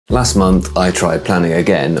Last month, I tried planning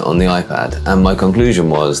again on the iPad, and my conclusion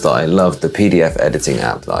was that I loved the PDF editing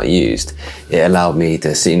app that I used. It allowed me to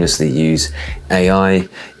seamlessly use AI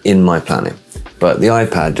in my planning, but the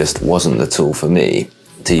iPad just wasn't the tool for me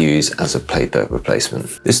to use as a paper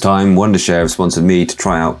replacement. This time, Wondershare have sponsored me to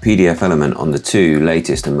try out PDFelement on the two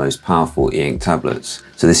latest and most powerful e-ink tablets.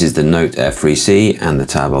 So this is the Note F3C and the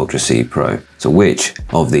Tab Ultra C Pro. So which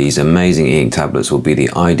of these amazing e-ink tablets will be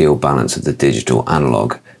the ideal balance of the digital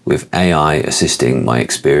analog, with AI assisting my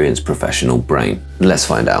experienced professional brain? Let's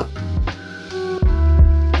find out.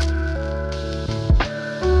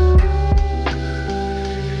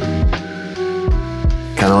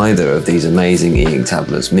 Can either of these amazing e-ink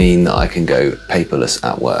tablets mean that I can go paperless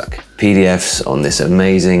at work? PDFs on this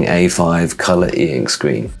amazing A5 colour e-ink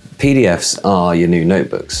screen. PDFs are your new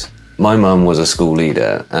notebooks. My mum was a school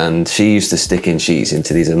leader and she used to stick in sheets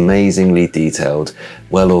into these amazingly detailed,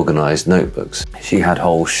 well-organised notebooks. She had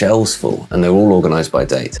whole shelves full and they were all organised by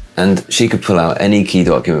date. And she could pull out any key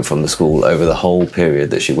document from the school over the whole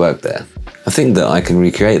period that she worked there. I think that I can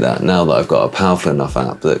recreate that now that I've got a powerful enough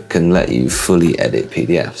app that can let you fully edit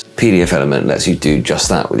PDFs. PDFelement lets you do just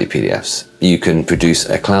that with your PDFs. You can produce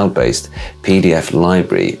a cloud-based PDF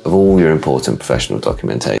library of all your important professional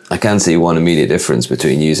documentation. I can see one immediate difference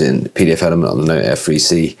between using PDFelement on the Note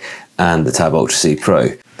F3C and the Tab Ultra C Pro.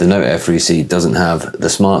 The Note F3C doesn't have the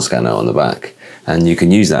smart scanner on the back, and you can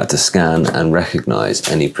use that to scan and recognize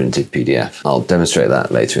any printed PDF. I'll demonstrate that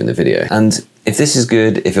later in the video. And if this is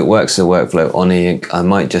good, if it works as a workflow on e-ink, I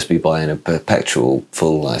might just be buying a perpetual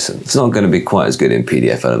full license. It's not going to be quite as good in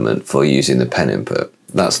PDFelement for using the pen input.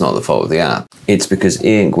 That's not the fault of the app. It's because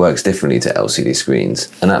e-ink works differently to LCD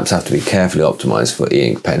screens, and apps have to be carefully optimized for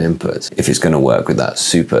e-ink pen input if it's going to work with that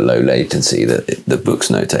super low latency that the Books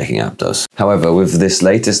note-taking app does. However, with this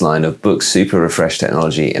latest line of Books Super Refresh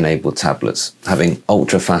technology-enabled tablets, having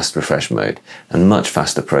ultra-fast refresh mode and much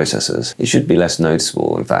faster processors, it should be less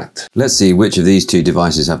noticeable, in fact. Let's see which of these two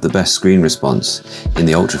devices have the best screen response in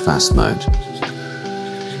the ultra-fast mode.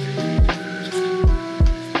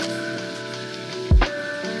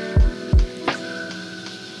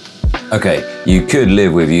 Okay, you could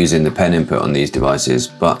live with using the pen input on these devices,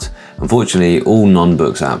 but unfortunately all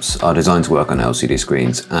non-Books apps are designed to work on LCD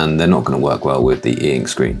screens and they're not going to work well with the e-ink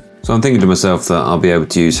screen. So I'm thinking to myself that I'll be able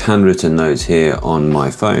to use Handwritten Notes here on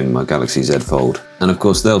my phone, my Galaxy Z Fold, and of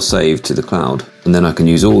course they'll save to the cloud, and then I can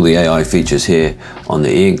use all the AI features here on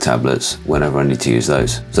the e-ink tablets whenever I need to use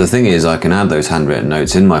those. So the thing is, I can add those handwritten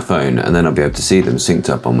notes in my phone and then I'll be able to see them synced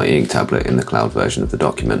up on my e-ink tablet in the cloud version of the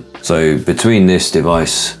document. So between this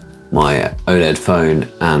device, my OLED phone,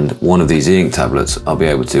 and one of these e-ink tablets, I'll be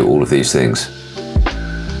able to do all of these things.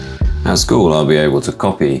 At school, I'll be able to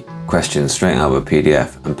copy questions straight out of a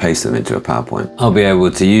PDF and paste them into a PowerPoint. I'll be able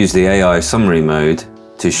to use the AI summary mode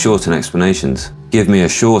to shorten explanations. Give me a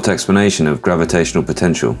short explanation of gravitational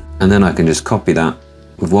potential, and then I can just copy that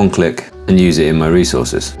with one click and use it in my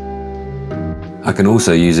resources. I can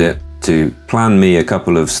also use it to plan me a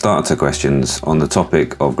couple of starter questions on the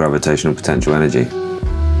topic of gravitational potential energy.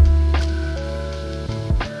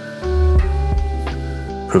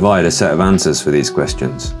 Provide a set of answers for these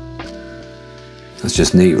questions. That's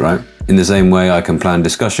just neat, right? In the same way, I can plan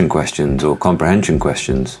discussion questions or comprehension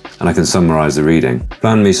questions, and I can summarize the reading.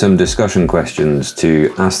 Plan me some discussion questions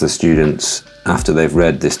to ask the students after they've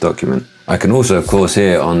read this document. I can also, of course,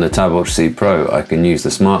 here on the Tab Ultra C Pro, I can use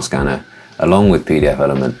the smart scanner along with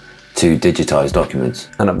PDFelement to digitize documents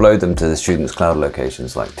and upload them to the students' cloud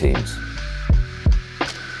locations like Teams.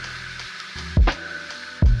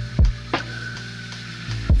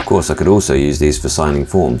 Of course, I could also use these for signing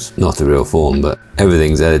forms. Not a real form, but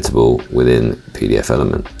everything's editable within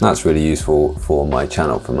PDFelement. That's really useful for my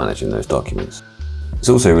channel for managing those documents. It's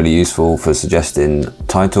also really useful for suggesting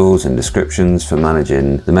titles and descriptions for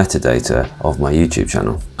managing the metadata of my YouTube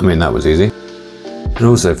channel. I mean, that was easy. And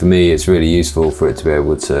also for me, it's really useful for it to be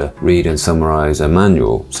able to read and summarize a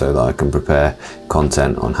manual so that I can prepare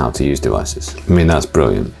content on how to use devices. I mean, that's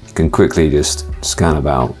brilliant. You can quickly just scan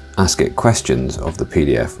about, ask it questions of the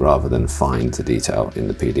PDF rather than find the detail in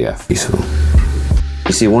the PDF. Useful.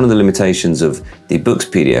 You see, one of the limitations of the Books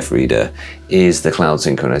PDF reader is the cloud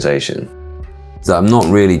synchronization. So I'm not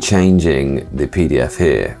really changing the PDF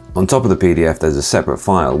here, On top of the PDF, there's a separate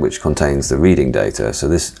file which contains the reading data, so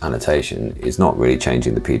this annotation is not really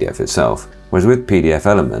changing the PDF itself. Whereas with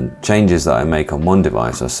PDFelement, changes that I make on one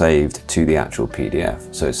device are saved to the actual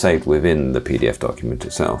PDF, so it's saved within the PDF document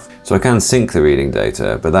itself. So I can sync the reading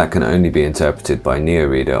data, but that can only be interpreted by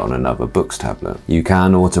NeoReader on another Books tablet. You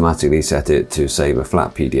can automatically set it to save a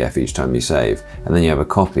flat PDF each time you save, and then you have a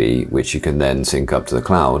copy which you can then sync up to the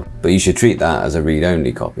cloud, but you should treat that as a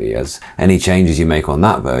read-only copy, as any changes you make on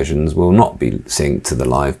that version will not be synced to the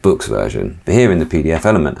live Books version. But here in the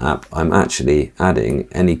PDFelement app, I'm actually adding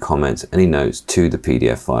any comments, any notes to the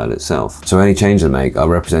PDF file itself. So any changes I make are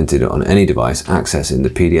represented on any device accessing the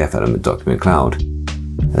PDFelement document cloud.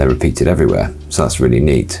 They're repeated everywhere, so that's really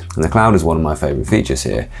neat. And the cloud is one of my favorite features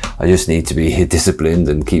here. I just need to be disciplined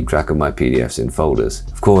and keep track of my PDFs in folders.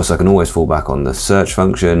 Of course, I can always fall back on the search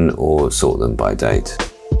function or sort them by date.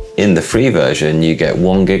 In the free version, you get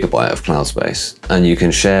 1 GB of cloud space, and you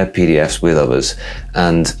can share PDFs with others,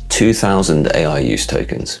 and 2,000 AI use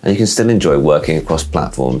tokens. And you can still enjoy working across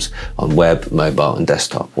platforms on web, mobile, and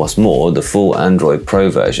desktop. What's more, the full Android Pro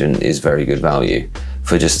version is very good value.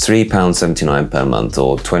 For just £3.79 per month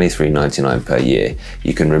or £23.99 per year,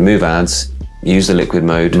 you can remove ads, use the liquid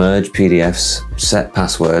mode, merge PDFs, set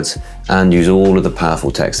passwords, and use all of the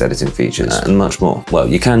powerful text editing features and much more. Well,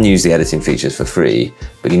 you can use the editing features for free,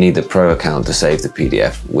 but you need the Pro account to save the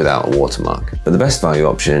PDF without a watermark. But the best value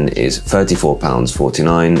option is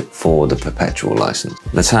 £34.49 for the perpetual license.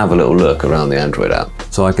 Let's have a little look around the Android app.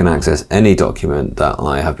 So I can access any document that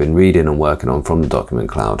I have been reading and working on from the document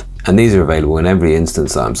cloud. And these are available in every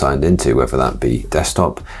instance that I'm signed into, whether that be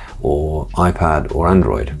desktop or iPad or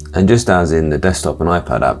Android. And just as in the desktop and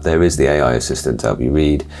iPad app, there is the AI assistant to help you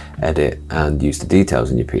read, edit, and use the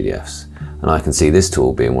details in your PDFs. And I can see this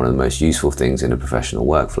tool being one of the most useful things in a professional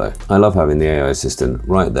workflow. I love having the AI assistant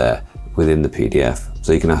right there within the PDF,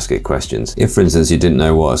 so you can ask it questions. If, for instance, you didn't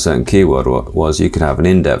know what a certain keyword was, you could have an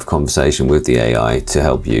in-depth conversation with the AI to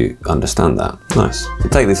help you understand that. Nice. To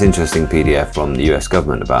take this interesting PDF from the US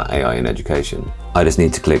government about AI in education, I just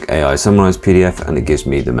need to click AI Summarize PDF and it gives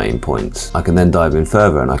me the main points. I can then dive in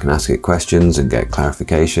further and I can ask it questions and get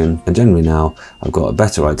clarification. And generally now, I've got a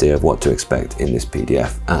better idea of what to expect in this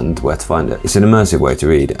PDF and where to find it. It's an immersive way to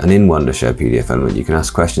read, and in Wondershare PDFelement, you can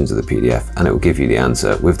ask questions of the PDF and it will give you the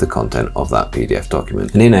answer with the content of that PDF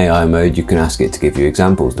document. And in AI mode, you can ask it to give you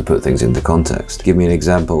examples to put things into context. Give me an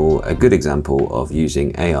example, a good example of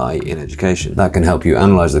using AI in education. That can help you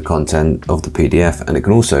analyze the content of the PDF, and it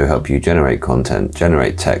can also help you generate content,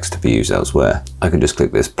 generate text to be used elsewhere. I can just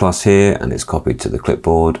click this plus here and it's copied to the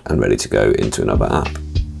clipboard and ready to go into another app.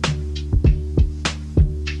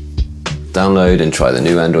 Download and try the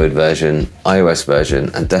new Android version, iOS version,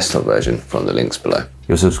 and desktop version from the links below.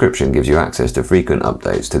 Your subscription gives you access to frequent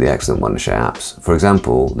updates to the excellent Wondershare apps. For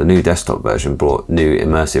example, the new desktop version brought new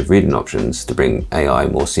immersive reading options to bring AI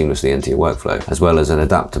more seamlessly into your workflow, as well as an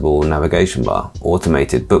adaptable navigation bar,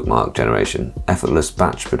 automated bookmark generation, effortless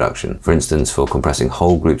batch production, for instance for compressing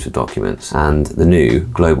whole groups of documents, and the new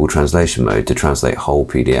global translation mode to translate whole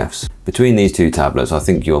PDFs. Between these two tablets, I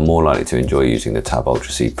think you're more likely to enjoy using the Tab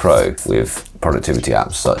Ultra C Pro with productivity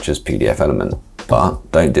apps such as PDFelement.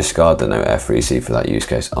 But don't discard the Note F3C for that use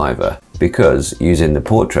case either, because using the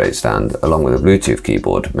portrait stand along with a Bluetooth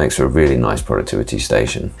keyboard makes for a really nice productivity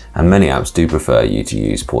station. And many apps do prefer you to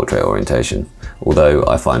use portrait orientation, although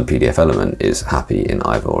I find PDFelement is happy in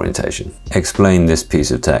either orientation. Explain this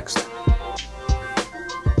piece of text.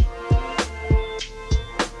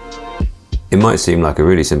 It might seem like a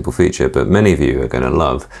really simple feature, but many of you are going to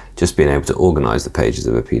love just being able to organize the pages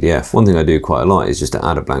of a PDF. One thing I do quite a lot is just to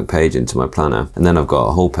add a blank page into my planner, and then I've got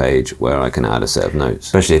a whole page where I can add a set of notes.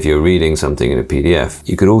 Especially if you're reading something in a PDF,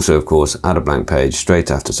 you could also, of course, add a blank page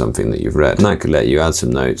straight after something that you've read, and that could let you add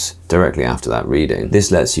some notes directly after that reading.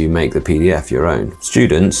 This lets you make the PDF your own.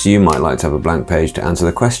 Students, you might like to have a blank page to answer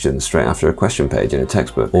the questions straight after a question page in a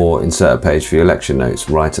textbook, or insert a page for your lecture notes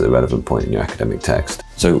right at the relevant point in your academic text.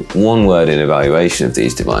 So one word in evaluation of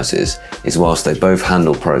these devices is, whilst they both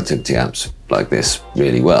handle productivity apps like this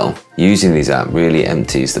really well, using these apps really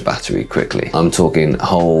empties the battery quickly. I'm talking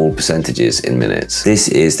whole percentages in minutes. This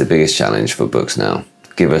is the biggest challenge for books now.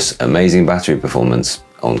 Give us amazing battery performance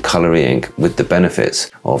on colour e-ink with the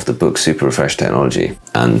benefits of the Book Super Refresh technology,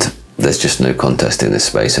 and there's just no contest in this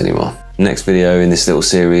space anymore. Next video in this little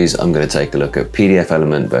series, I'm going to take a look at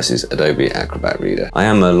PDFelement versus Adobe Acrobat Reader. I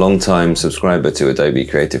am a long-time subscriber to Adobe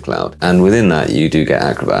Creative Cloud, and within that you do get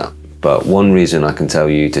Acrobat. But one reason I can tell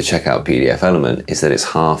you to check out PDFelement is that it's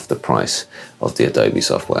half the price of the Adobe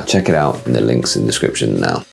software. Check it out in the links in the description now.